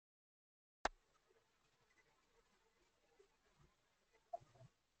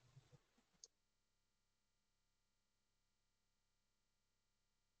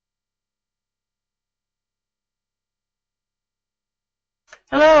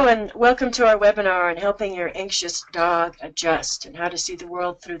Hello and welcome to our webinar on helping your anxious dog adjust and how to see the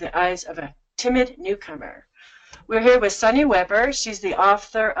world through the eyes of a timid newcomer. We're here with Sunny Weber. She's the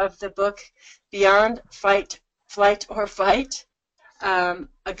author of the book Beyond Flight or Fight, a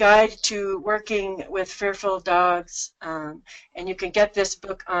guide to working with fearful dogs, and you can get this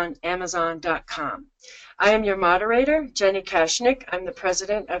book on Amazon.com. I am your moderator, Jenny Kashnick. I'm the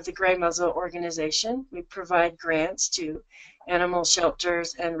president of the Gray Muzzle Organization. We provide grants to animal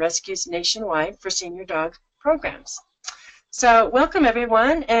shelters and rescues nationwide for senior dog programs. So welcome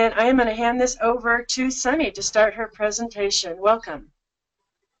everyone, and I am going to hand this over to Sunny to start her presentation. Welcome.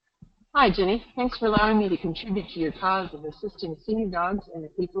 Hi, Jenny. Thanks for allowing me to contribute to your cause of assisting senior dogs and the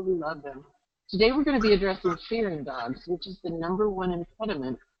people who love them. Today we're going to be addressing fear in dogs, which is the #1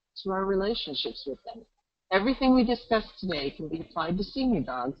 impediment to our relationships with them. Everything we discuss today can be applied to senior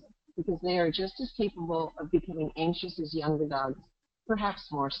dogs because they are just as capable of becoming anxious as younger dogs,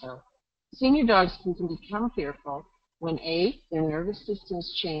 perhaps more so. Senior dogs can become fearful when A, their nervous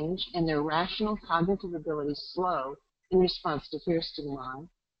systems change and their rational cognitive abilities slow in response to fear stimuli,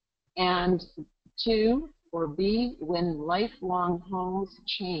 and 2, or B, when lifelong homes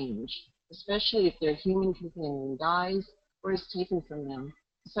change, especially if their human companion dies or is taken from them,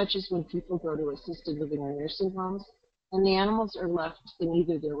 such as when people go to assisted living or nursing homes, and the animals are left in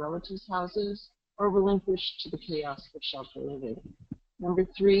either their relatives' houses or relinquished to the chaos of shelter living.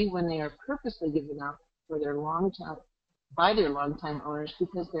 3, when they are purposely given up by their longtime owners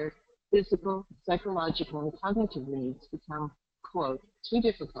because their physical, psychological, and cognitive needs become, quote, too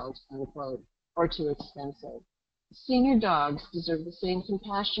difficult, unquote, or too expensive. Senior dogs deserve the same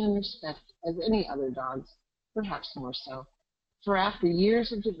compassion and respect as any other dogs, perhaps more so. For after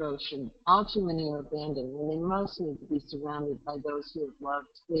years of devotion, all too many are abandoned when they most need to be surrounded by those who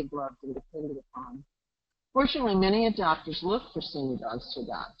they've loved and depended upon. Fortunately, many adopters look for senior dogs to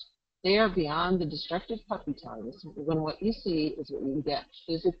adopt. They are beyond the destructive puppy times when what you see is what you get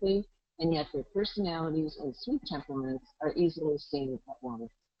physically, and yet their personalities and sweet temperaments are easily seen at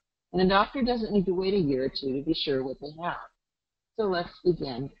once. An adopter doesn't need to wait a year or two to be sure what they have. So let's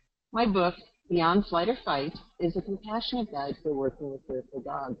begin. My book, Beyond Flight or Fight, is a compassionate guide for working with fearful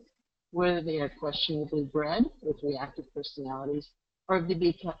dogs, whether they are questionably bred with reactive personalities or if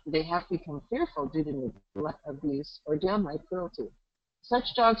they have become fearful due to neglect, abuse, or downright cruelty.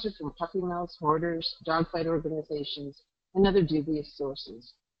 Such dogs are from puppy mills, hoarders, dogfight organizations, and other dubious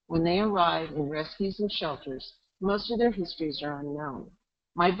sources. When they arrive in rescues and shelters, most of their histories are unknown.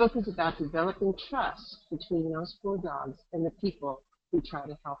 My book is about developing trust between those poor dogs and the people who try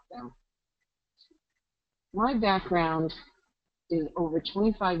to help them. My background is over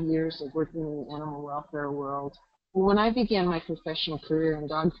 25 years of working in the animal welfare world. And when I began my professional career in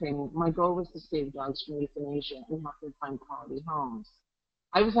dog training, my goal was to save dogs from euthanasia and help them find quality homes.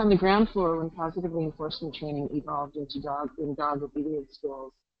 I was on the ground floor when positive reinforcement training evolved into dog obedience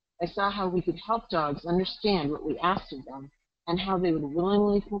schools. I saw how we could help dogs understand what we asked of them and how they would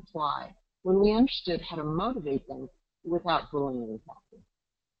willingly comply when we understood how to motivate them without bullying and attacking.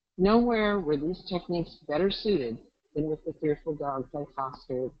 Nowhere were these techniques better suited than with the fearful dogs I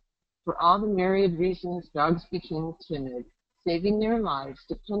fostered. For all the myriad reasons dogs became timid, saving their lives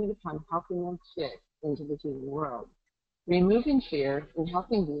depended upon helping them fit into the human world. Removing fear and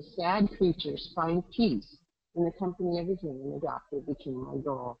helping these sad creatures find peace in the company of a human adopter became my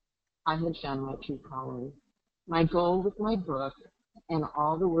goal. I had found my true calling. My goal with my book and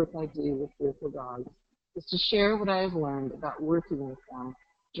all the work I do with fearful dogs is to share what I have learned about working with them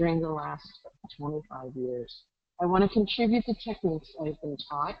during the last 25 years. I want to contribute the techniques I have been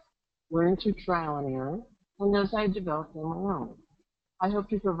taught, learned through trial and error, and those I have developed on my own. I hope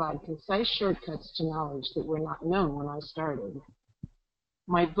to provide concise shortcuts to knowledge that were not known when I started.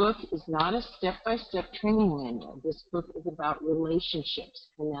 My book is not a step-by-step training manual. This book is about relationships,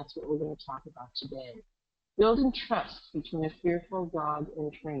 and that's what we're going to talk about today. Building trust between a fearful dog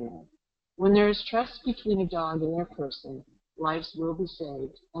and trainer. When there is trust between a dog and their person, lives will be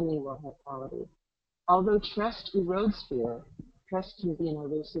saved, and they will have quality. Although trust erodes fear, trust can be an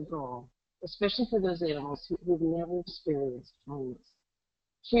elusive goal, especially for those animals who've never experienced kindness.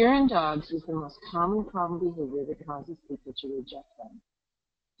 Fear in dogs is the most common problem behavior that causes people to reject them.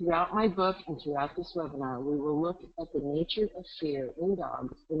 Throughout my book and throughout this webinar, we will look at the nature of fear in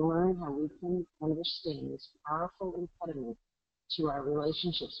dogs and learn how we can understand this powerful impediment to our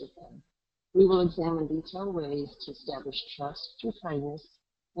relationships with them. We will examine detailed ways to establish trust through kindness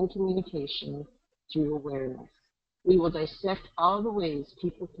and communication through awareness. We will dissect all the ways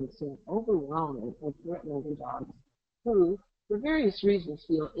people can seem overwhelming and threatening to dogs who, for various reasons,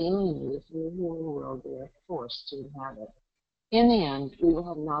 feel alienated from the human world they are forced to inhabit. In the end, we will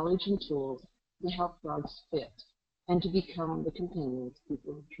have knowledge and tools to help dogs fit and to become the companions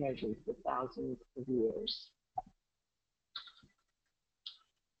people have treasured for thousands of years.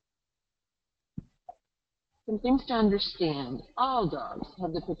 Some things to understand: all dogs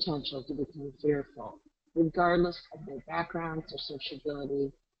have the potential to become fearful, regardless of their backgrounds, their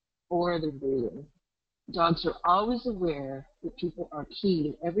sociability, or their breeding. Dogs are always aware that people are key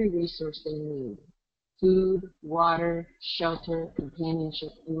to every resource they need: food, water, shelter,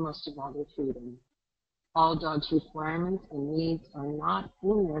 companionship, and most of all, their freedom. All dogs' requirements and needs are not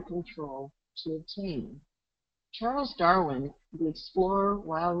in their control to obtain. Charles Darwin, the explorer,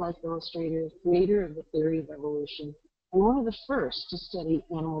 wildlife illustrator, creator of the theory of evolution, and one of the first to study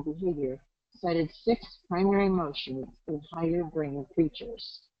animal behavior, cited 6 primary emotions in higher brain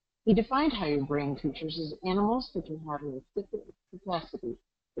creatures. He defined higher brain creatures as animals that can have an capacity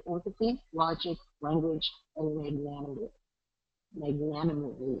for empathy, logic, language, and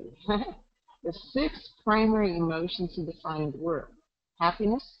magnanimity. The 6 primary emotions he defined were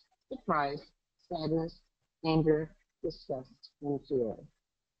happiness, surprise, sadness, anger, disgust, and fear.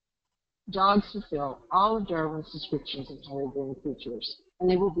 Dogs fulfill all of Darwin's descriptions of higher brain creatures, and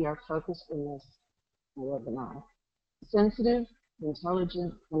they will be our focus in this webinar. Sensitive,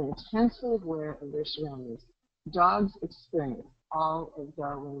 intelligent, and intensely aware of their surroundings, dogs experience all of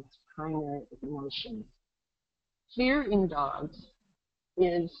Darwin's primary emotions. Fear in dogs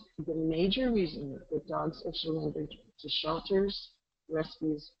is the major reason that dogs are surrendered to shelters,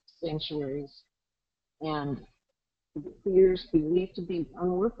 rescues, sanctuaries, and fears believed to be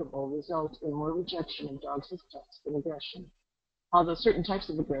unworkable result in more rejection of dogs as pets than aggression, although certain types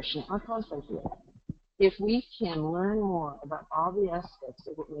of aggression are caused by fear. If we can learn more about all the aspects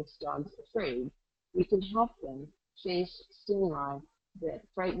of what makes dogs afraid, we can help them face stimuli that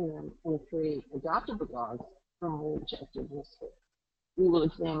frighten them and create adoptable dogs from rejected misfit. We will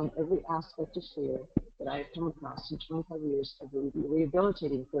examine every aspect of fear that I have come across in 25 years of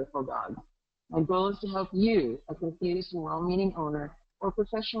rehabilitating fearful dogs. My goal is to help you, a confused and well-meaning owner or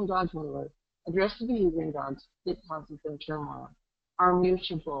professional dog handler, address the behavior in dogs that causes them turmoil. Our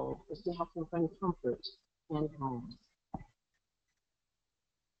mutual goal is to help them find comfort and homes.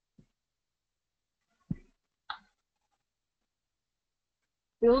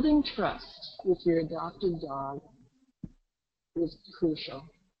 Building trust with your adopted dog is crucial.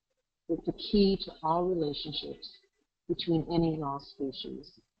 It's the key to all relationships between any and all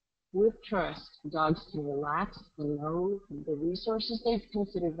species. With trust, dogs can relax and know the resources they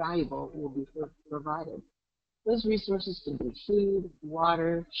consider valuable will be provided. Those resources can be food,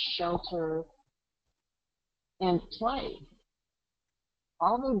 water, shelter, and play.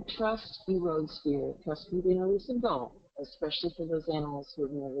 Although trust erodes fear, trust can be an elusive goal, especially for those animals who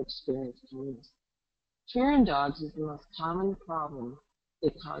have never experienced kindness. Fear in dogs is the most common problem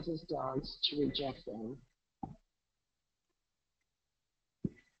that causes dogs to reject them.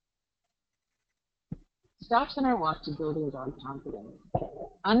 Stops in our walk to building dog confidence.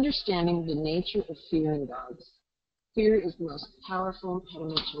 Understanding the nature of fear in dogs. Fear is the most powerful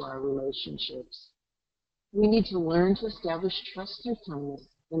impediment to our relationships. We need to learn to establish trust through kindness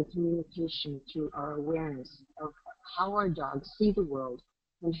and communication through our awareness of how our dogs see the world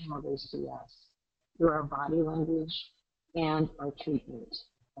and how they see us, through our body language and our treatment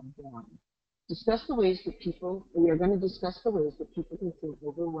of them. We are going to discuss the ways that people can seem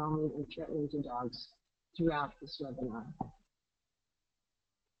overwhelming and threatening to dogs throughout this webinar.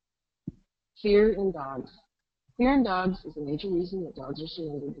 Fear in dogs. Fear in dogs is a major reason that dogs are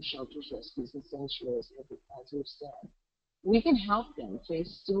surrendered to shelters, rescues, and sanctuaries, as we've said. We can help them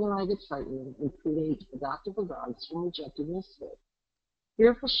face stimuli that frighten them and create adoptable dogs from rejected misfit.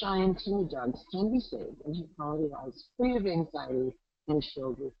 Fearful, shy, and timid dogs can be saved and have quality lives free of anxiety and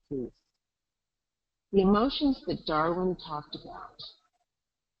filled with peace. The emotions that Darwin talked about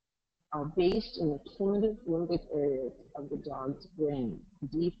are based in the primitive limbic areas of the dog's brain,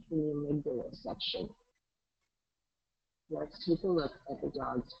 deep in the amygdala section. Let's take a look at the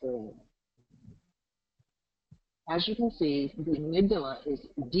dog's brain. As you can see, the amygdala is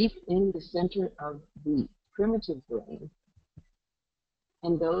deep in the center of the primitive brain,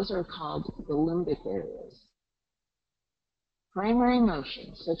 and those are called the limbic areas. Primary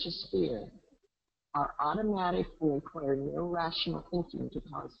emotions, such as fear, are automatic and require no rational thinking to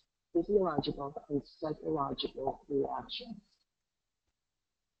cause physiological and psychological reactions.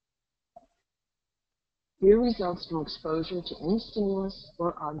 Fear results from exposure to any stimulus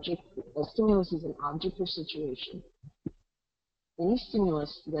or object. A stimulus is an object or situation. Any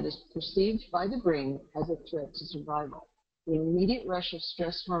stimulus that is perceived by the brain as a threat to survival. The immediate rush of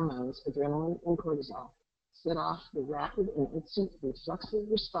stress hormones, adrenaline and cortisol, set off the rapid and instant reflexive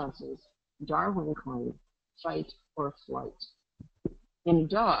responses Darwin coined fight or flight. In a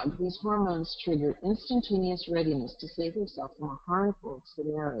dog, these hormones trigger instantaneous readiness to save himself from a harmful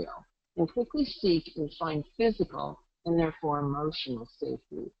scenario and quickly seek and find physical and therefore emotional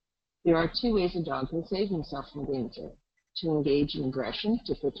safety. There are two ways a dog can save himself from danger: to engage in aggression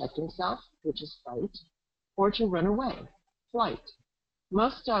to protect himself, which is fight, or to run away, flight.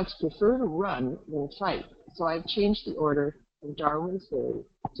 Most dogs prefer to run than fight, so I've changed the order of Darwin's theory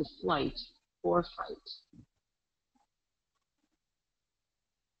to flight or fight.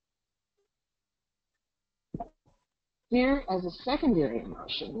 Fear as a secondary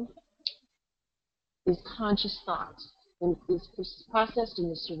emotion is conscious thought and is processed in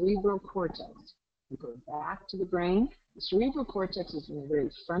the cerebral cortex. We go back to the brain. The cerebral cortex is in the very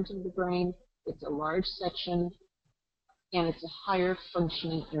front of the brain. It's a large section, and it's a higher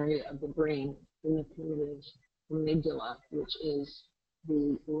functioning area of the brain than the primitive amygdala, which is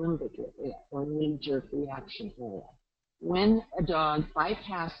the limbic area, or knee-jerk reaction area. When a dog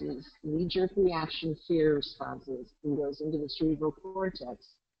bypasses knee-jerk reaction fear responses and goes into the cerebral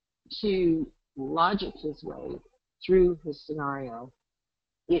cortex to logic his way through his scenario,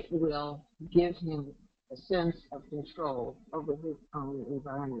 it will give him a sense of control over his own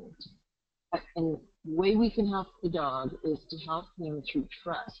environment. And the way we can help the dog is to help him through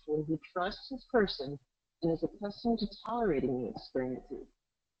trust. When he trusts his person and is accustomed to tolerating the experiences,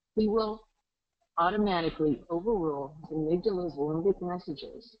 he will automatically overrule his amygdala's limbic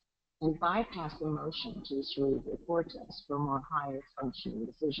messages and bypass emotion to the cerebral cortex for more higher functioning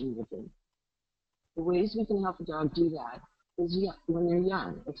decision making. The ways we can help a dog do that is when they're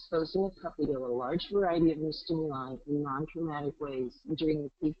young, exposing a puppy to a large variety of new stimuli in non-traumatic ways during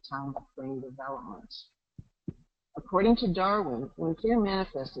the peak time of brain development. According to Darwin, when fear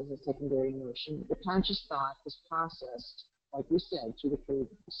manifests as a secondary emotion, the conscious thought is processed, like we said, through the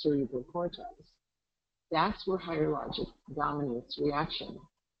cerebral cortex. That's where higher logic dominates reaction.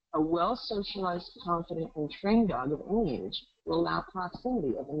 A well-socialized, confident, and trained dog of any age will allow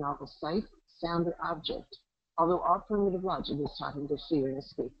proximity of a novel sight, sound, or object, although all primitive logic is taught him to fear and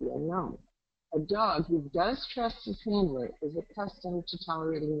escape the unknown. A dog who does trust his handler is accustomed to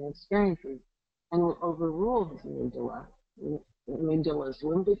tolerating the experiences and will overrule his amygdala's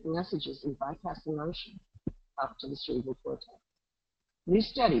limbic messages and bypass emotion up to the cerebral cortex. New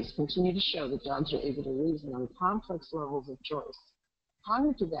studies continue to show that dogs are able to reason on complex levels of choice,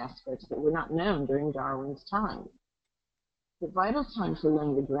 cognitive aspects that were not known during Darwin's time. The vital time for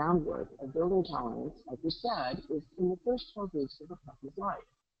laying the groundwork of building tolerance, like we said, is in the first 12 weeks of a puppy's life.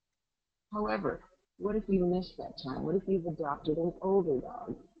 However, what if you miss that time? What if you've adopted an older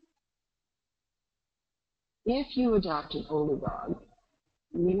dog? If you adopt an older dog,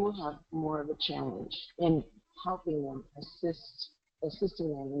 you will have more of a challenge in helping them, assisting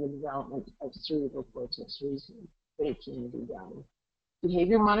them in the development of cerebral cortex reasoning, but it can be done.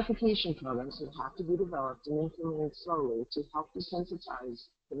 Behavior modification programs will have to be developed and implemented slowly to help desensitize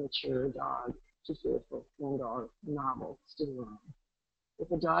the mature dog to fearful and/or novel stimuli.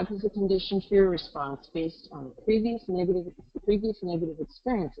 If a dog has a conditioned fear response based on previous negative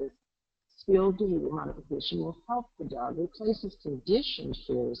experiences, skilled behavior modification will help the dog replace his conditioned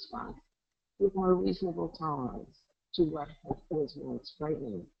fear response with more reasonable tolerance to what was once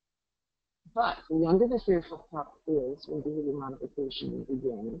frightening. But the younger the fearful pup is when behavior modification will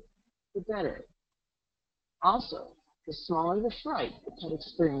begin, the better. Also, the smaller the fright the pet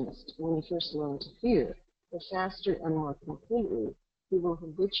experienced when he first learned to fear, the faster and more completely he will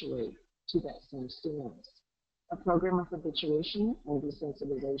habituate to that same stimulus. A program of habituation and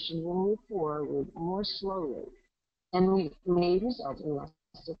desensitization will move forward more slowly and may result in less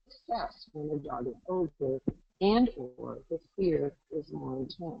success when the dog is older and/or the fear is more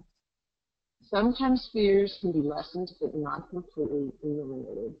intense. Sometimes fears can be lessened but not completely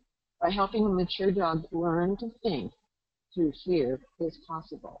eliminated. By helping a mature dog learn to think through fear is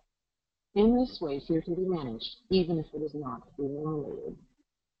possible. In this way, fear can be managed, even if it is not eliminated.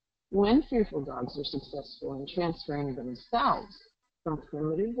 When fearful dogs are successful in transferring themselves from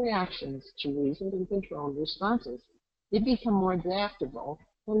primitive reactions to reasoned and controlled responses, they become more adaptable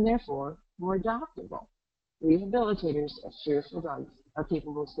and therefore more adoptable. Rehabilitators of fearful dogs are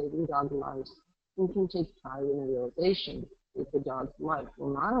capable of saving dog lives and can take pride in the realization that the dog's life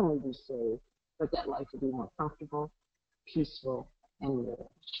will not only be saved, but that life will be more comfortable, peaceful, and rich.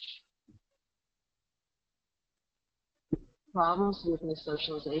 Problems with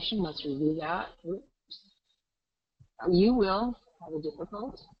missocialization, let's review that. You will have a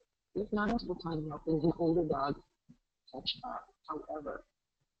difficult, if not impossible, time helping an older dog catch up. However,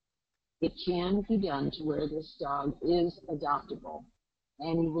 It can be done to where this dog is adoptable,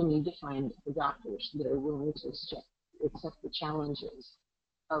 and you will need to find adopters that are willing to accept the challenges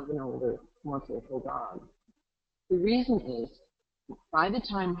of an older, more fearful dog. The reason is, by the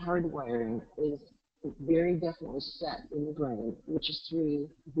time hardwiring is very definitely set in the brain, which is through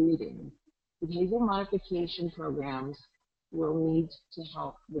breeding, behavior modification programs will need to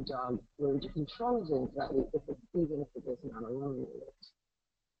help the dog learn to control his anxiety, even if it does not eliminate it.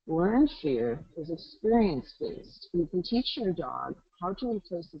 Learned fear is experience-based. You can teach your dog how to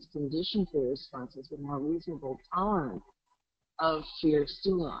replace its conditioned fear responses with more reasonable tolerance of fear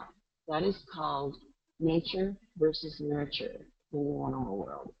stimuli. That is called nature versus nurture in the animal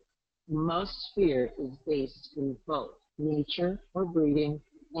world. Most fear is based in both nature or breeding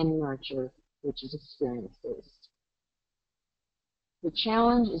and nurture, which is experience-based. The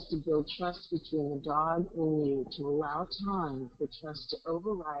challenge is to build trust between the dog and you to allow time for trust to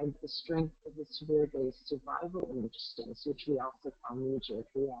override the strength of the fear-based survival instincts, which we also call knee-jerk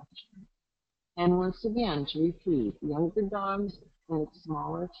reaction. And once again, to repeat, younger dogs and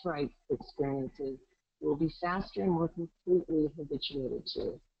smaller fright experiences will be faster and more completely habituated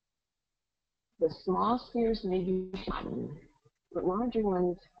to. The small fears may be flattened, but larger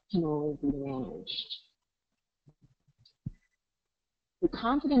ones can only be managed. The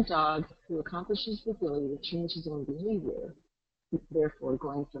confident dog who accomplishes the ability to change his own behavior, therefore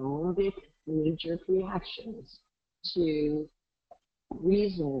going from limbic knee-jerk reactions to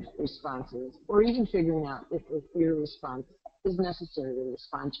reasoned responses, or even figuring out if a fear response is necessary to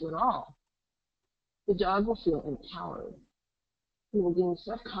respond to it all, the dog will feel empowered. He will gain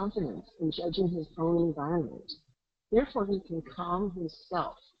self-confidence in judging his own environment. Therefore, he can calm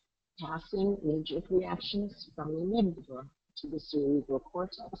himself, passing knee-jerk reactions from the amygdala to the cerebral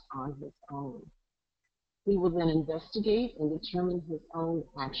cortex on his own. He will then investigate and determine his own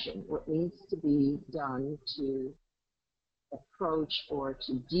action, what needs to be done to approach or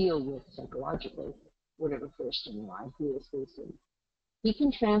to deal with psychologically whatever fear stimuli he is facing. He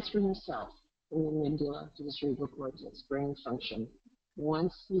can transfer himself from the amygdala to the cerebral cortex brain function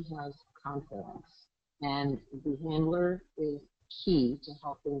once he has confidence. And the handler is key to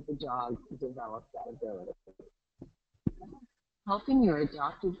helping the dog develop that ability. Helping your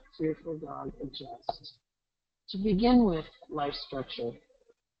adopted fearful dog adjust. To begin with, life structure.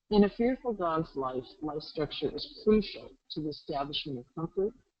 In a fearful dog's life, life structure is crucial to the establishment of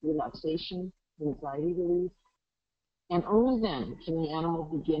comfort, relaxation, anxiety relief, and only then can the animal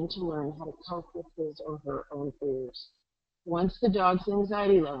begin to learn how to cope with his or her own fears. Once the dog's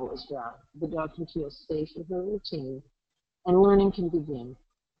anxiety level is dropped, the dog can feel safe in her routine, and learning can begin.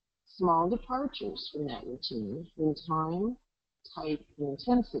 Small departures from that routine in time, type, and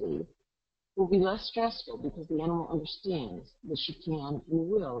intensity will be less stressful because the animal understands that she can and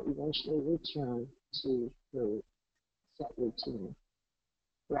will eventually return to her set routine.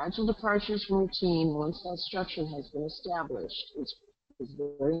 Gradual departures from routine, once that structure has been established, is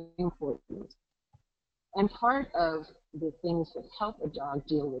very important. And part of the things that help a dog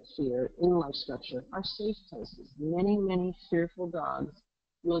deal with fear in life structure are safe places. Many, many fearful dogs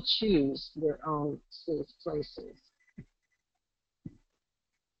will choose their own safe places.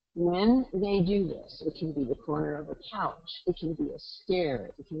 When they do this, it can be the corner of a couch, it can be a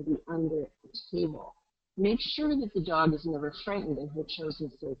stair, it can be under a table. Make sure that the dog is never frightened in her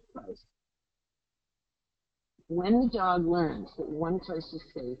chosen safe place. When the dog learns that one place is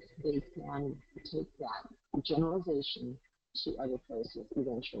safe, they can take that generalization to other places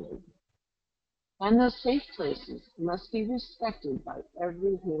eventually. And those safe places must be respected by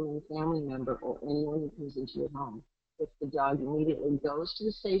every human family member or anyone who comes into your home. If the dog immediately goes to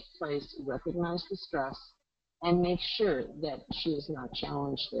the safe place, recognize the stress, and make sure that she is not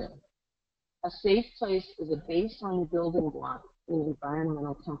challenged there. A safe place is a baseline building block in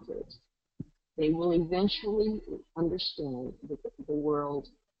environmental comfort. They will eventually understand that the world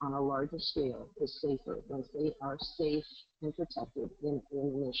on a larger scale is safer once they are safe and protected in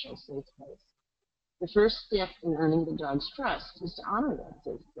an initial safe place. The first step in earning the dog's trust is to honor that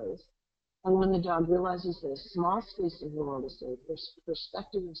safe place. And when the dog realizes that a small space in the world is safe, their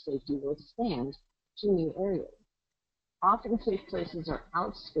perspective of safety will expand to new areas. Often safe places are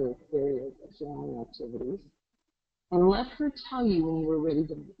outskirt areas of family activities. And let her tell you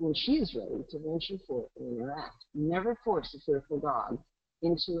when she is ready to venture forth and interact. Never force a fearful dog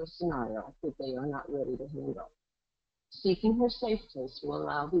into a scenario that they are not ready to handle. Seeking her safe place will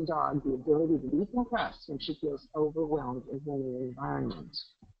allow the dog the ability to decompress when she feels overwhelmed in her new environment.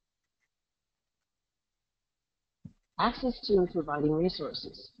 Access to and providing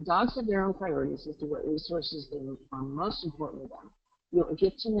resources. Dogs have their own priorities as to what resources are most important to them. You'll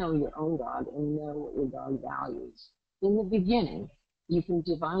get to know your own dog and know what your dog values. In the beginning, you can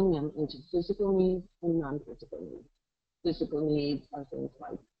divide them into physical needs and non-physical needs. Physical needs are things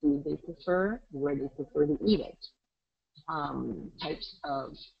like food they prefer, where they prefer to eat it, types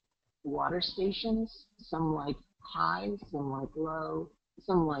of water stations. Some like high, some like low,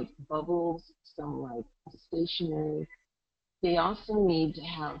 some like bubbles, some like stationary. They also need to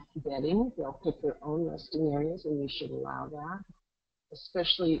have bedding. They'll pick their own resting areas, and you should allow that,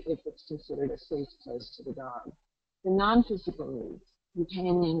 especially if it's considered a safe place to the dog. The non-physical needs,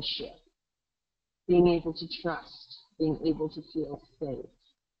 companionship, being able to trust, being able to feel safe.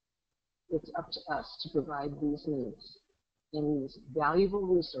 It's up to us to provide these needs and these valuable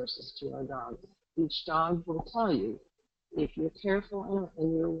resources to our dogs. Each dog will tell you, if you're careful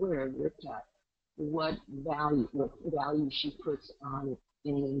and you're aware of your pet, what value she puts on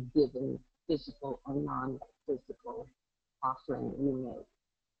any given physical or non-physical offering you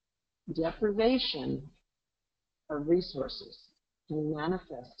make. Deprivation of resources can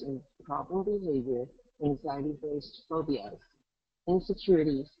manifest in problem behavior, anxiety-based phobias,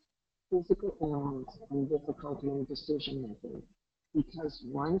 insecurities, physical ailments, and difficulty in decision making. Because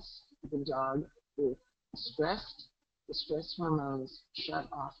once the dog is stressed, the stress hormones shut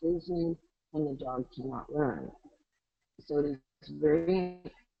off reasoning and the dog cannot learn. So it is very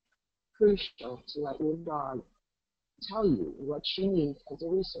crucial to let your dog tell you what she needs as a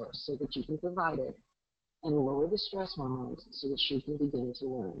resource so that you can provide it and lower the stress hormones so that she can begin to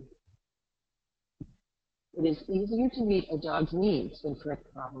learn. It is easier to meet a dog's needs than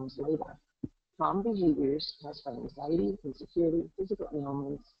correct problems later. Problem behaviors caused by anxiety, insecurity, physical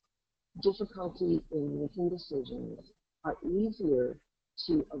ailments, difficulty in making decisions are easier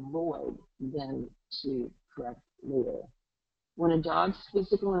to avoid than to correct later. When a dog's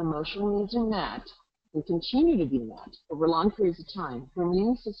physical and emotional needs are met and continue to be met over long periods of time, her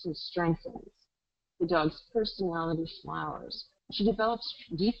immune system strengthens. The dog's personality flowers. She develops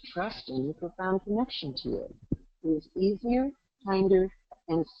deep trust in and profound connection to you. It is easier, kinder,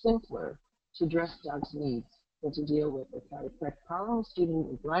 and simpler to address dogs' needs than to deal with or try to correct problems due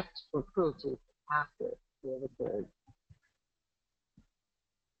to neglect or cruelty after they have occurred.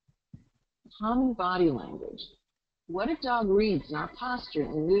 Common body language. What a dog reads in our posture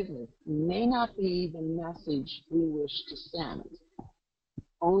and movement may not be the message we wish to send.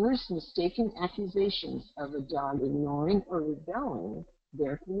 Owners' mistaken accusations of a dog ignoring or rebelling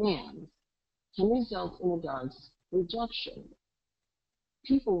their commands can result in a dog's rejection.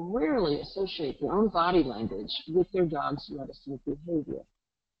 People rarely associate their own body language with their dog's reticent behavior.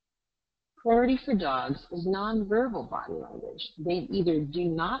 Clarity for dogs is nonverbal body language. They either do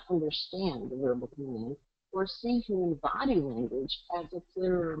not understand the verbal command or see human body language as a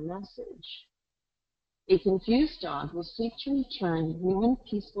clearer message. A confused dog will seek to return human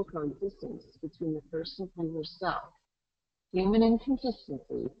peaceful coexistence between the person and herself. Human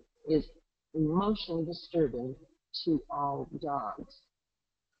inconsistency is emotionally disturbing to all dogs.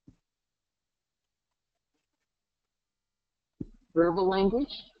 Verbal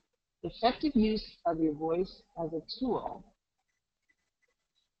language, effective use of your voice as a tool.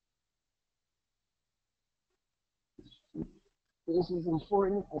 This is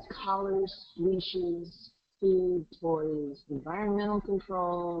important as collars, leashes, food, toys, environmental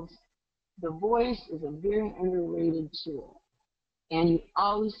controls. The voice is a very underrated tool. And you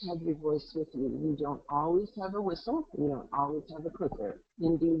always have your voice with you. You don't always have a whistle. You don't always have a clicker.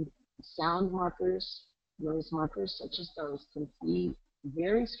 Indeed, sound markers, noise markers such as those can be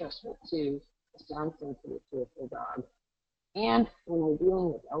very stressful to a sound-sensitive, fearful dog. And when we're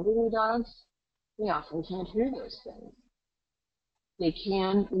dealing with elderly dogs, they often can't hear those things. They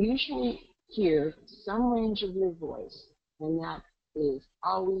can usually hear some range of your voice, and that is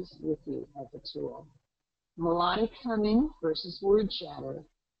always with you as a tool. Melodic humming versus word chatter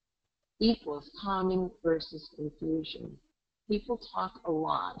equals calming versus confusion. People talk a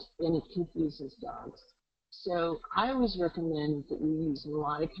lot, and it confuses dogs. So I always recommend that you use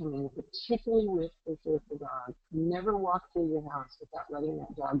melodic humming, particularly with a fearful dog. Never walk through your house without letting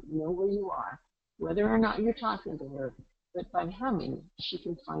that dog know where you are, whether or not you're talking to her. But by humming, she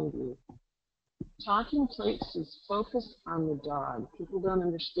can find you. Talking places focus on the dog. People don't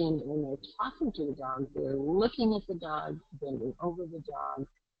understand that when they're talking to the dog, they're looking at the dog, bending over the dog,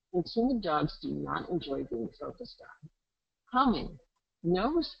 and timid dogs do not enjoy being focused on. Humming.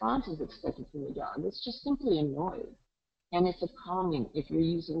 No response is expected from the dog. It's just simply annoyed. And it's a calming. If you're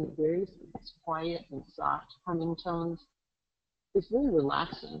using very quiet and soft humming tones, it's very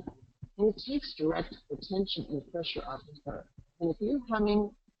relaxing. And it takes direct attention and pressure off of her. And if you're humming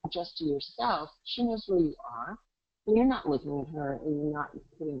just to yourself, she knows where you are. And you're not looking at her and you're not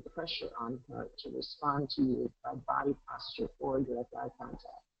putting pressure on her to respond to you by body posture or direct eye contact.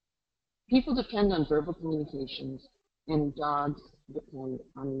 People depend on verbal communications and dogs depend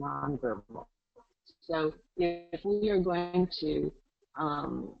on nonverbal. So if we are going to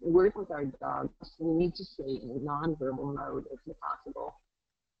work with our dogs, we need to stay in a nonverbal mode if possible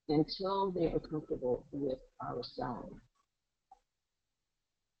until they are comfortable with our sound.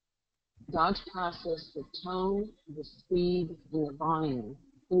 Dogs process the tone, the speed, and the volume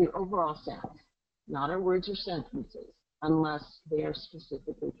in the overall sound, not our words or sentences, unless they are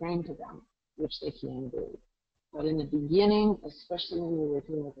specifically trained to them, which they can be. But in the beginning, especially when you're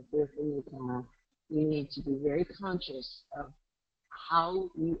working with a fearful newcomer, you need to be very conscious of how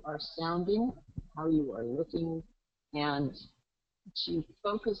you are sounding, how you are looking, and to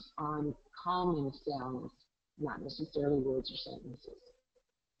focus on calming sounds, not necessarily words or sentences.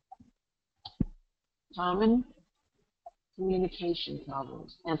 Common communication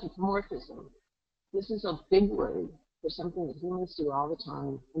problems, anthropomorphism. This is a big word for something that humans do all the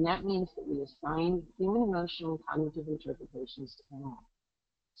time, and that means that we assign human emotional and cognitive interpretations to animals.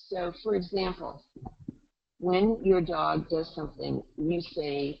 So, for example, when your dog does something you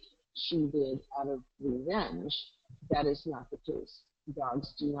say she did out of revenge, that is not the case.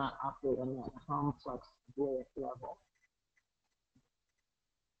 Dogs do not operate on that complex level.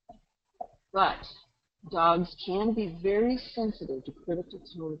 But dogs can be very sensitive to critical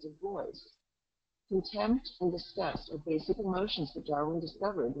tones of voice. Contempt and disgust are basic emotions that Darwin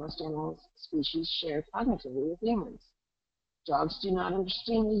discovered most animal species share cognitively with humans. Dogs do not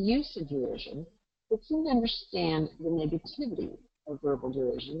understand the use of derision, but seem to understand the negativity of verbal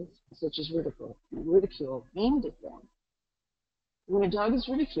derisions, such as ridicule aimed at them. When a dog is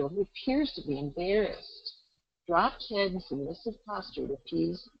ridiculed, he appears to be embarrassed. Dropped head and submissive posture to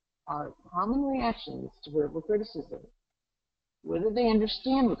appease are common reactions to verbal criticism. Whether they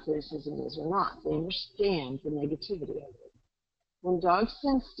understand what criticism is or not, they understand the negativity of it. When dogs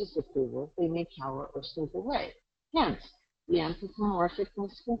sense disapproval, they may cower or slink away. Hence, the anthropomorphic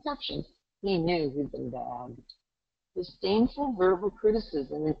misconception, he knew he'd been bagged. Disdainful verbal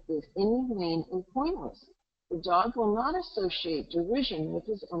criticism is inhumane and pointless. The dog will not associate derision with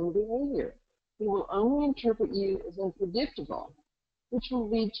his own behavior. He will only interpret you as unpredictable, which will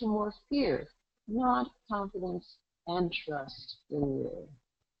lead to more fear, not confidence and trust in you.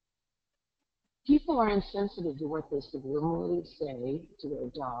 People are insensitive to what they subliminally say to their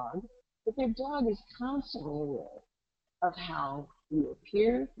dog, but their dog is constantly aware of how you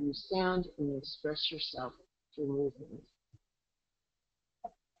appear, you sound, and you express yourself through movement.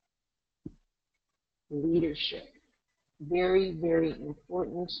 Leadership. Very, very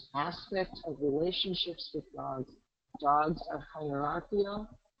important aspect of relationships with dogs. Dogs are hierarchical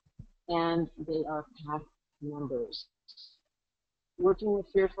and they are pack members. Working with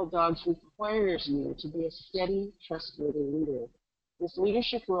fearful dogs requires you to be a steady, trustworthy leader. This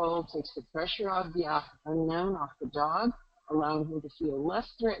leadership role takes the pressure of the unknown off the dog, allowing him to feel less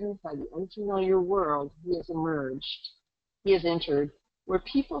threatened by the unfamiliar world he has entered, where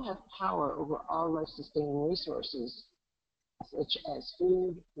people have power over all life-sustaining resources, such as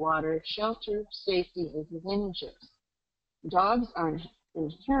food, water, shelter, safety, and companionship. Dogs are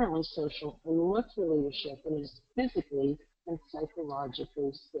inherently social and look for leadership and is physically and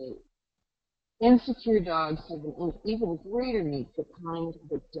psychologically safe. Insecure dogs have an even greater need for kind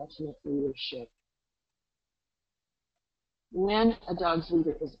but definite leadership. When a dog's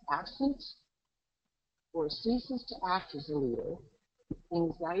leader is absent or ceases to act as a leader,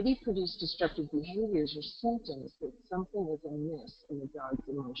 anxiety-produced destructive behaviors are symptoms that something is amiss in the dog's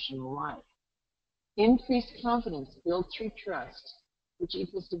emotional life. Increased confidence built through trust, which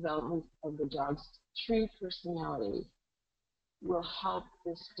equals development of the dog's true personality, will help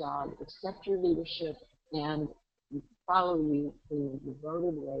this dog accept your leadership and follow you in a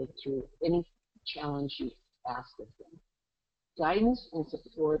devoted way through any challenge you ask of them. Guidance and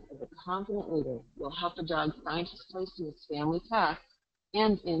support of a confident leader will help a dog find his place in his family pack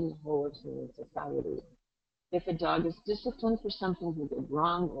and in the whole of human society. If a dog is disciplined for something he did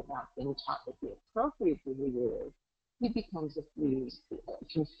wrong without being taught what the appropriate behavior is, he becomes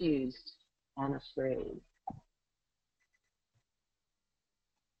confused and afraid.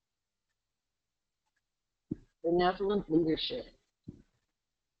 Benevolent leadership.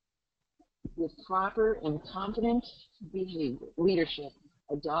 With proper and confident leadership,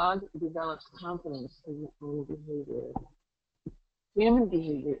 a dog develops confidence in his own behavior. Human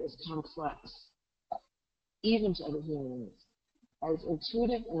behavior is complex, even to other humans. As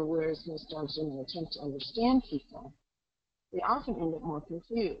intuitive and aware as most dogs are in their attempt to understand people, they often end up more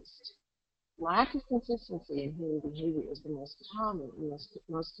confused. Lack of consistency in human behavior is the most common and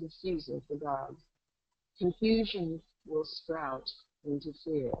most confusing for dogs. Confusion will sprout into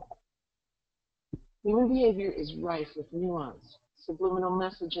fear. Human behavior is rife with nuance, subliminal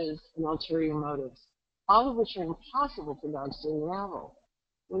messages, and ulterior motives, all of which are impossible for dogs to unravel.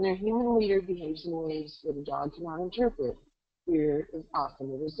 When their human leader behaves in ways that a dog cannot interpret, fear is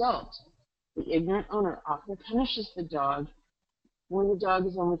often the result. The ignorant owner often punishes the dog when the dog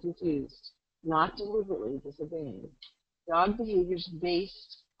is only confused, not deliberately disobeying. Dog behaviors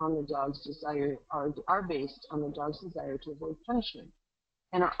based on the dog's desire are based on the dog's desire to avoid punishment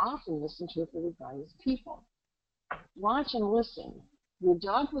and are often misinterpreted by his people. Watch and listen. Your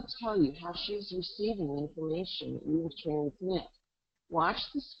dog will tell you how she is receiving the information you transmit. Watch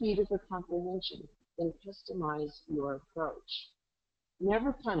the speed of her comprehension, then customize your approach.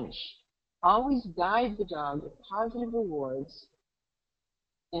 Never punish. Always guide the dog with positive rewards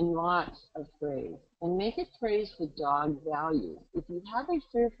and lots of praise. And make it praise the dog value. If you have a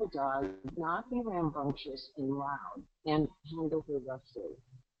fearful dog, do not be rambunctious and loud and handle her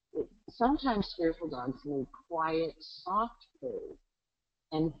roughly. Sometimes fearful dogs need quiet, soft praise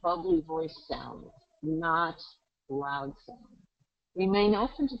and bubbly voice sounds, not loud sounds. Remain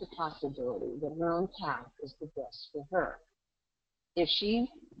open to the possibility that her own path is the best for her. If she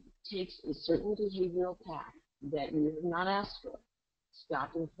takes a certain behavioral path that you have not asked for,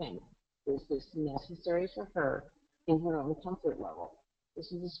 stop and think, is this necessary for her in her own comfort level?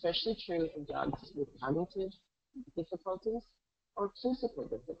 This is especially true of dogs with cognitive difficulties or physical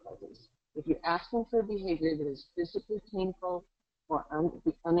difficulties. If you're asking for a behavior that is physically painful or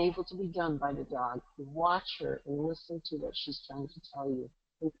unable to be done by the dog, watch her and listen to what she's trying to tell you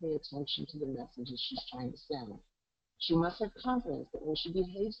and pay attention to the messages she's trying to send. She must have confidence that when she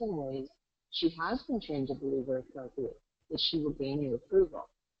behaves in ways she has been trained to believe are appropriate, that she will gain your approval.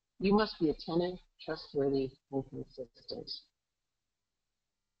 You must be attentive, trustworthy, and consistent.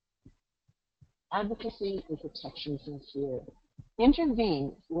 Advocacy and protection from fear.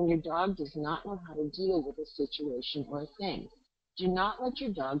 Intervene when your dog does not know how to deal with a situation or a thing. Do not let your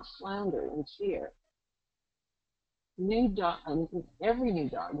dog flounder in fear. Every new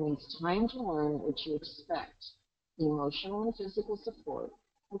dog needs time to learn what you expect, emotional and physical support,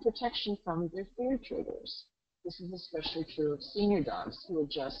 and protection from their fear triggers. This is especially true of senior dogs who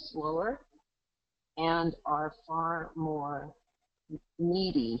adjust slower and are far more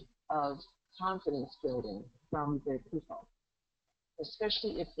needy of confidence building from their people,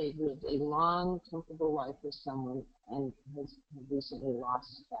 especially if they've lived a long, comfortable life with someone and have recently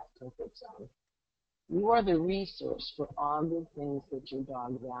lost that comfort zone. You are the resource for all good things that your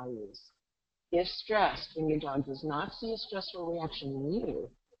dog values. If stressed and your dog does not see a stressful reaction in you,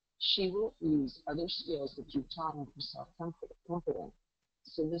 she will use other skills that you've taught him for self-confidence.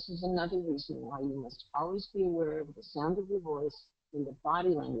 So this is another reason why you must always be aware of the sound of your voice and the body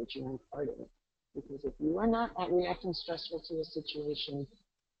language you're imparting. Because if you are not reacting stressful to a situation,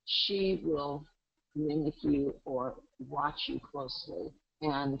 she will mimic you or watch you closely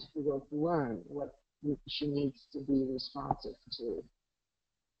and will learn what she needs to be responsive to.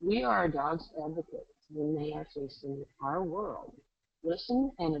 We are our dog's advocates when they are facing our world.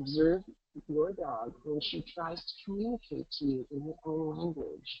 Listen and observe your dog when she tries to communicate to you in her own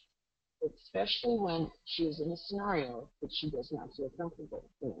language, especially when she is in a scenario that she does not feel comfortable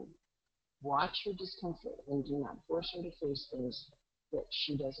in. Watch her discomfort and do not force her to face things that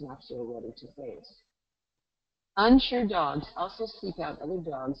she does not feel ready to face. Unsure dogs also seek out other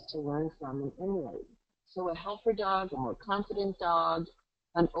dogs to learn from and emulate. So a helper dog, a more confident dog,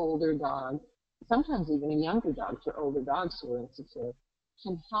 an older dog, sometimes even a younger dog for older dogs who are insecure,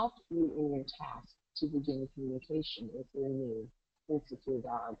 can help you in your task to begin communication with your new insecure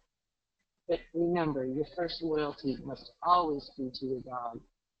dog. But remember, your first loyalty must always be to your dog.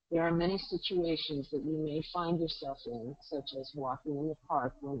 There are many situations that you may find yourself in, such as walking in the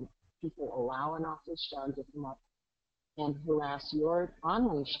park when people allow an off-leash dog to come up and harass your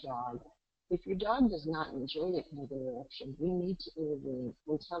on-leash dog. If your dog does not enjoy that kind of interaction, you need to intervene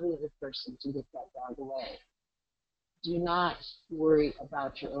and tell the other person to get that dog away. Do not worry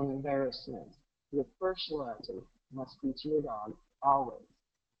about your own embarrassment. Your first loyalty must be to your dog, always.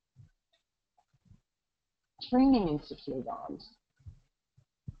 Training insecure dogs.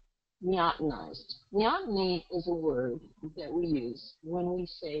 Neotenized. Neoteny is a word that we use when we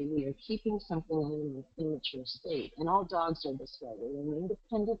say we are keeping something in an immature state. And all dogs are this way. They remain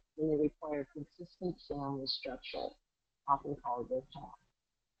independent and they require consistent family structure, often called their pack.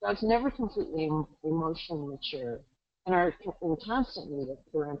 Dogs never completely emotionally mature and are in constant need of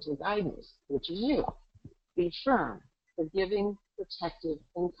parental guidance, which is you. Be firm, forgiving, protective,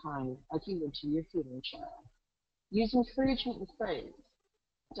 and kind like you would to your feeling child. Use encouragement and praise.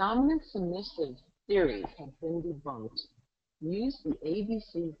 Dominant submissive theories have been debunked. Use the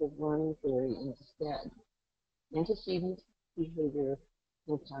ABCs of learning theory instead. Antecedent, behavior,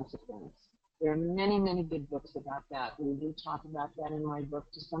 and consequence. There are many, many good books about that. We do talk about that in my book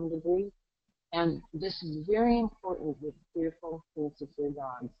to some degree. And this is very important with fearful, insecure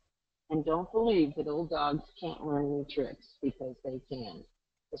dogs. And don't believe that old dogs can't learn new tricks, because they can,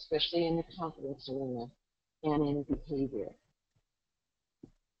 especially in the confidence arena and in behavior.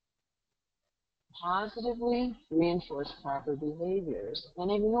 Positively reinforce proper behaviors and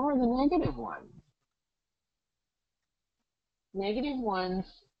ignore the negative ones. Negative ones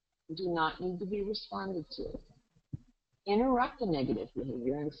do not need to be responded to. Interrupt the negative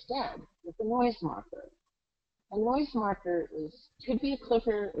behavior instead with a noise marker. A noise marker could be a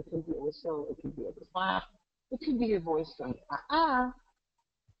clicker, it could be a whistle, it could be a clap, it could be your voice going, ah,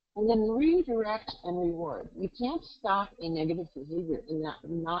 and then redirect and reward. You can't stop a negative behavior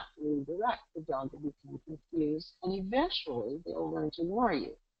and not redirect. The dog will become confused, and eventually they'll learn to ignore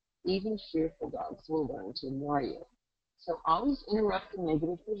you. Even fearful dogs will learn to ignore you. So always interrupt the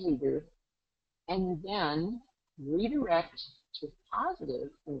negative behavior and then redirect to positive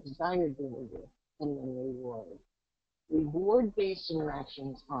and desired behavior, and then reward. Reward-based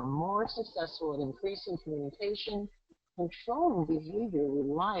interactions are more successful at increasing communication, controlling behavior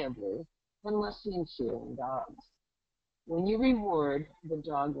reliably, and lessening fear in dogs. When you reward, the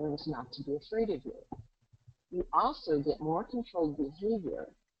dog learns not to be afraid of you. You also get more controlled behavior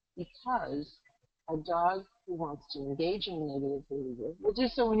because a dog who wants to engage in negative behavior will do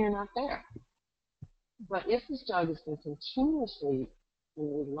so when you're not there. But if this dog has been continuously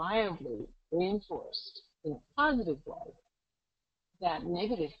and reliably reinforced in a positive way, that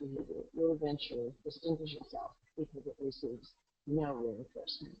negative behavior will eventually distinguish itself because it receives no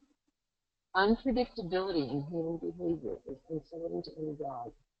reinforcement. Unpredictability in human behavior is concerning to any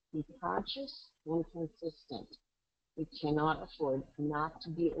dog. Be conscious and consistent. You cannot afford not to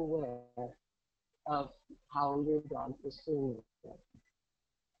be aware of how your dog is seeing it.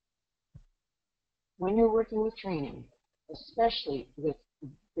 When you're working with training, especially with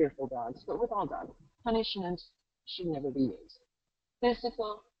fearful dogs, but with all dogs, punishment should never be used.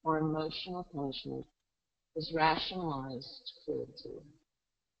 Physical or emotional punishment is rationalized cruelty.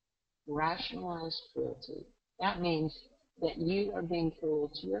 Rationalized cruelty. That means that you are being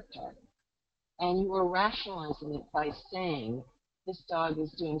cruel to your pet, and you are rationalizing it by saying, this dog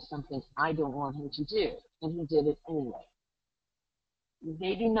is doing something I don't want him to do, and he did it anyway.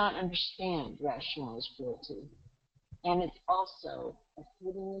 They do not understand rationalized cruelty, and it's also a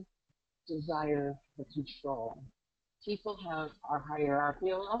hidden desire for control. People are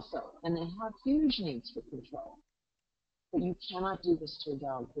hierarchical also, and they have huge needs for control. But you cannot do this to a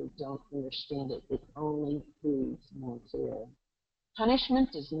dog who don't understand it. It only breeds more fear.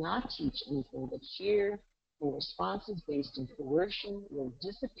 Punishment does not teach anything but fear, and responses based in coercion will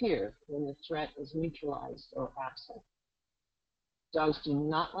disappear when the threat is neutralized or absent. Dogs do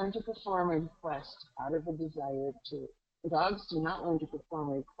not learn to perform a request out of a desire to. Dogs do not learn to perform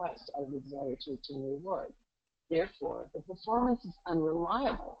a request out of a desire to obtain reward. Therefore, the performance is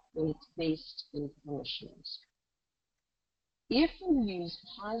unreliable when it's based in punishment. If you use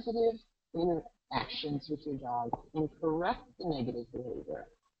positive interactions with your dog and correct the negative behavior,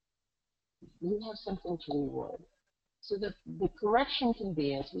 you have something to reward. So the correction can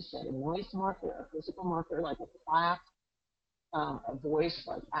be, as we said, a noise marker, a physical marker like a clap, a voice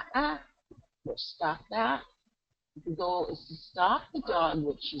like or stop that. The goal is to stop the dog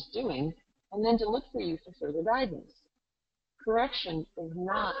what she's doing and then to look for you for further guidance. Correction is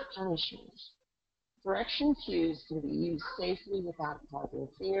not punishment. Correction cues can be used safely without causing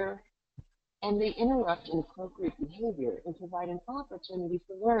fear, and they interrupt inappropriate behavior and provide an opportunity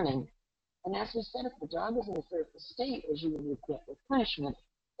for learning. And as we said, if the dog is in a fearful state, as you would get with punishment,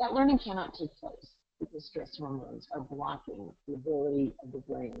 that learning cannot take place because stress hormones are blocking the ability of the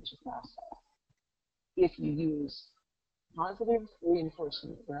brain to process. If you use positive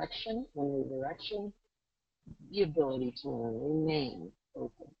reinforcement correction and redirection, the ability to learn remains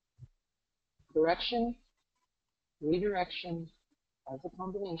open. Correction, redirection, as a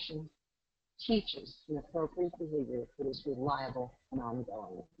combination, teaches an appropriate behavior that is reliable and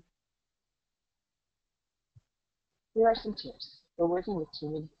ongoing. Here are some tips for working with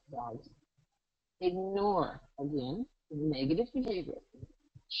timid dogs. Ignore, again, negative behavior.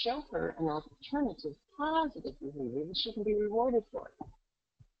 Show her an alternative positive behavior that she can be rewarded for.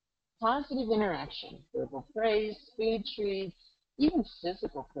 Positive interaction, verbal praise, food treats, even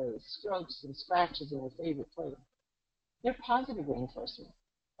physical praise, strokes and scratches in her favorite place. They're positive reinforcement,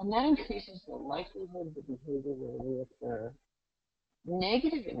 and that increases the likelihood the behavior will reoccur.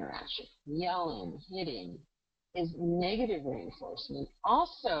 Negative interaction, yelling, hitting, is negative reinforcement,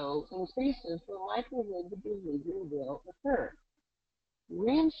 also increases the likelihood the behavior will occur.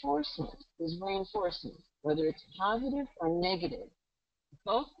 Reinforcement is reinforcement, whether it's positive or negative,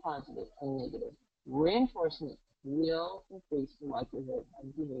 both positive and negative. Reinforcement will increase the likelihood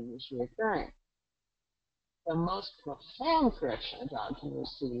of behaviors reoccurring. The most profound correction a dog can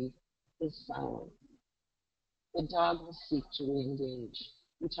receive is silence. The dog will seek to reengage.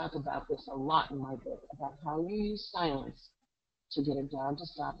 We talk about this a lot in my book, about how you use silence to get a dog to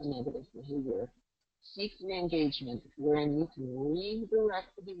stop a negative behavior. Seek reengagement, wherein you can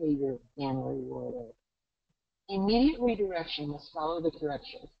redirect the behavior and reward it. Immediate redirection must follow the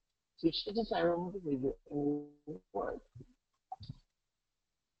correction. Teach the desirable behavior and reward.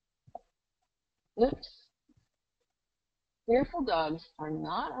 Oops. Fearful dogs are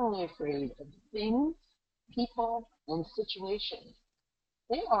not only afraid of things, people, and situations,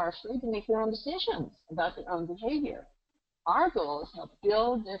 they are afraid to make their own decisions about their own behavior. Our goal is to help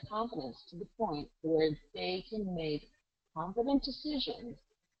build their confidence to the point where they can make confident decisions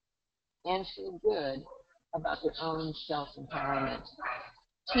and feel good about their own self-empowerment.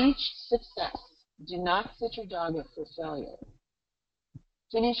 Teach success. Do not set your dog up for failure.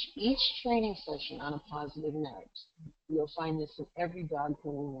 Finish each training session on a positive note. You'll find this in every dog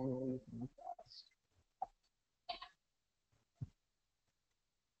training manual you come across.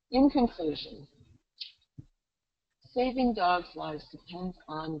 In conclusion, saving dogs' lives depends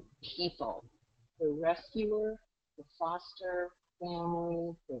on people. The rescuer, the foster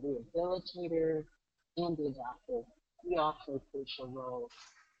family, the rehabilitator, and the adopter. We all play crucial roles.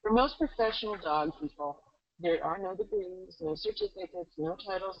 For most professional dog people, there are no degrees, no certificates, no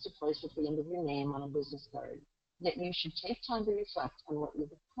titles to place at the end of your name on a business card. Yet you should take time to reflect on what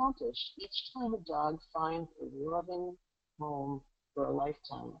you've accomplished each time a dog finds a loving home for a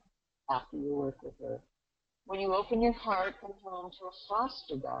lifetime after you work with her. When you open your heart and home to a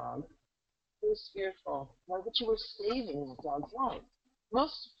foster dog who is fearful, know that you are saving that dog's life.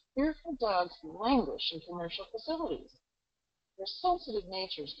 Most fearful dogs languish in commercial facilities. Their sensitive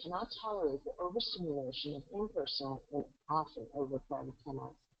natures cannot tolerate the overstimulation of impersonal and often overcrowded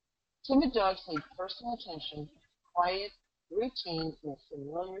kennels. Timid dogs need personal attention, quiet, routine, and a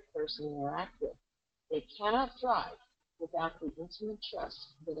familiar person to interact with. They cannot thrive without the intimate trust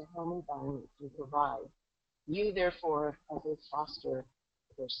that a home environment can provide. You, therefore, as a foster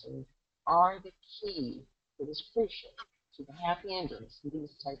person, are the key that is crucial to the happy endings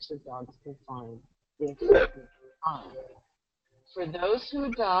these types of dogs can find if time. For those who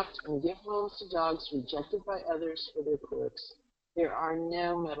adopt and give homes to dogs rejected by others for their quirks, there are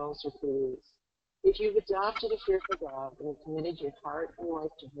no medals or clues. If you've adopted a fearful dog and have committed your heart and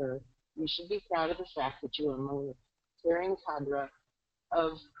life to her, you should be proud of the fact that you are among the caring cadre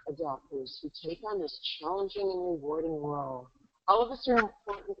of adopters who take on this challenging and rewarding role. All of us are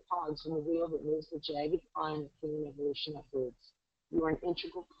important cogs in the wheel that moves the jagged climb of human evolution upwards. You are an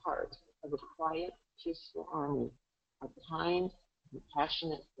integral part of a quiet, peaceful army of kind,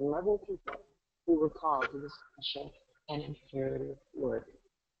 compassionate, and loving people who were called to this special and imperative work.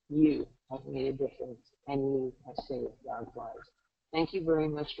 You have made a difference, and you have saved dogs' lives. Thank you very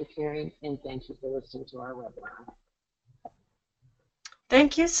much for caring, and thank you for listening to our webinar.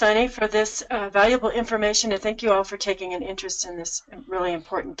 Thank you, Sunny, for this valuable information, and thank you all for taking an interest in this really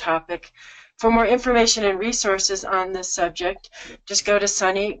important topic. For more information and resources on this subject, just go to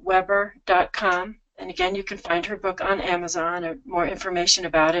sunnyweber.com. And again, you can find her book on Amazon or more information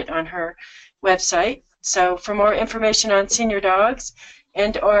about it on her website. So for more information on senior dogs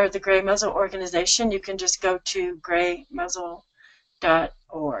and or the Gray Muzzle organization, you can just go to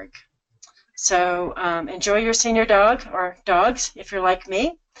graymuzzle.org. So enjoy your senior dog or dogs if you're like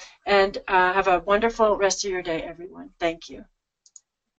me, and have a wonderful rest of your day, everyone. Thank you.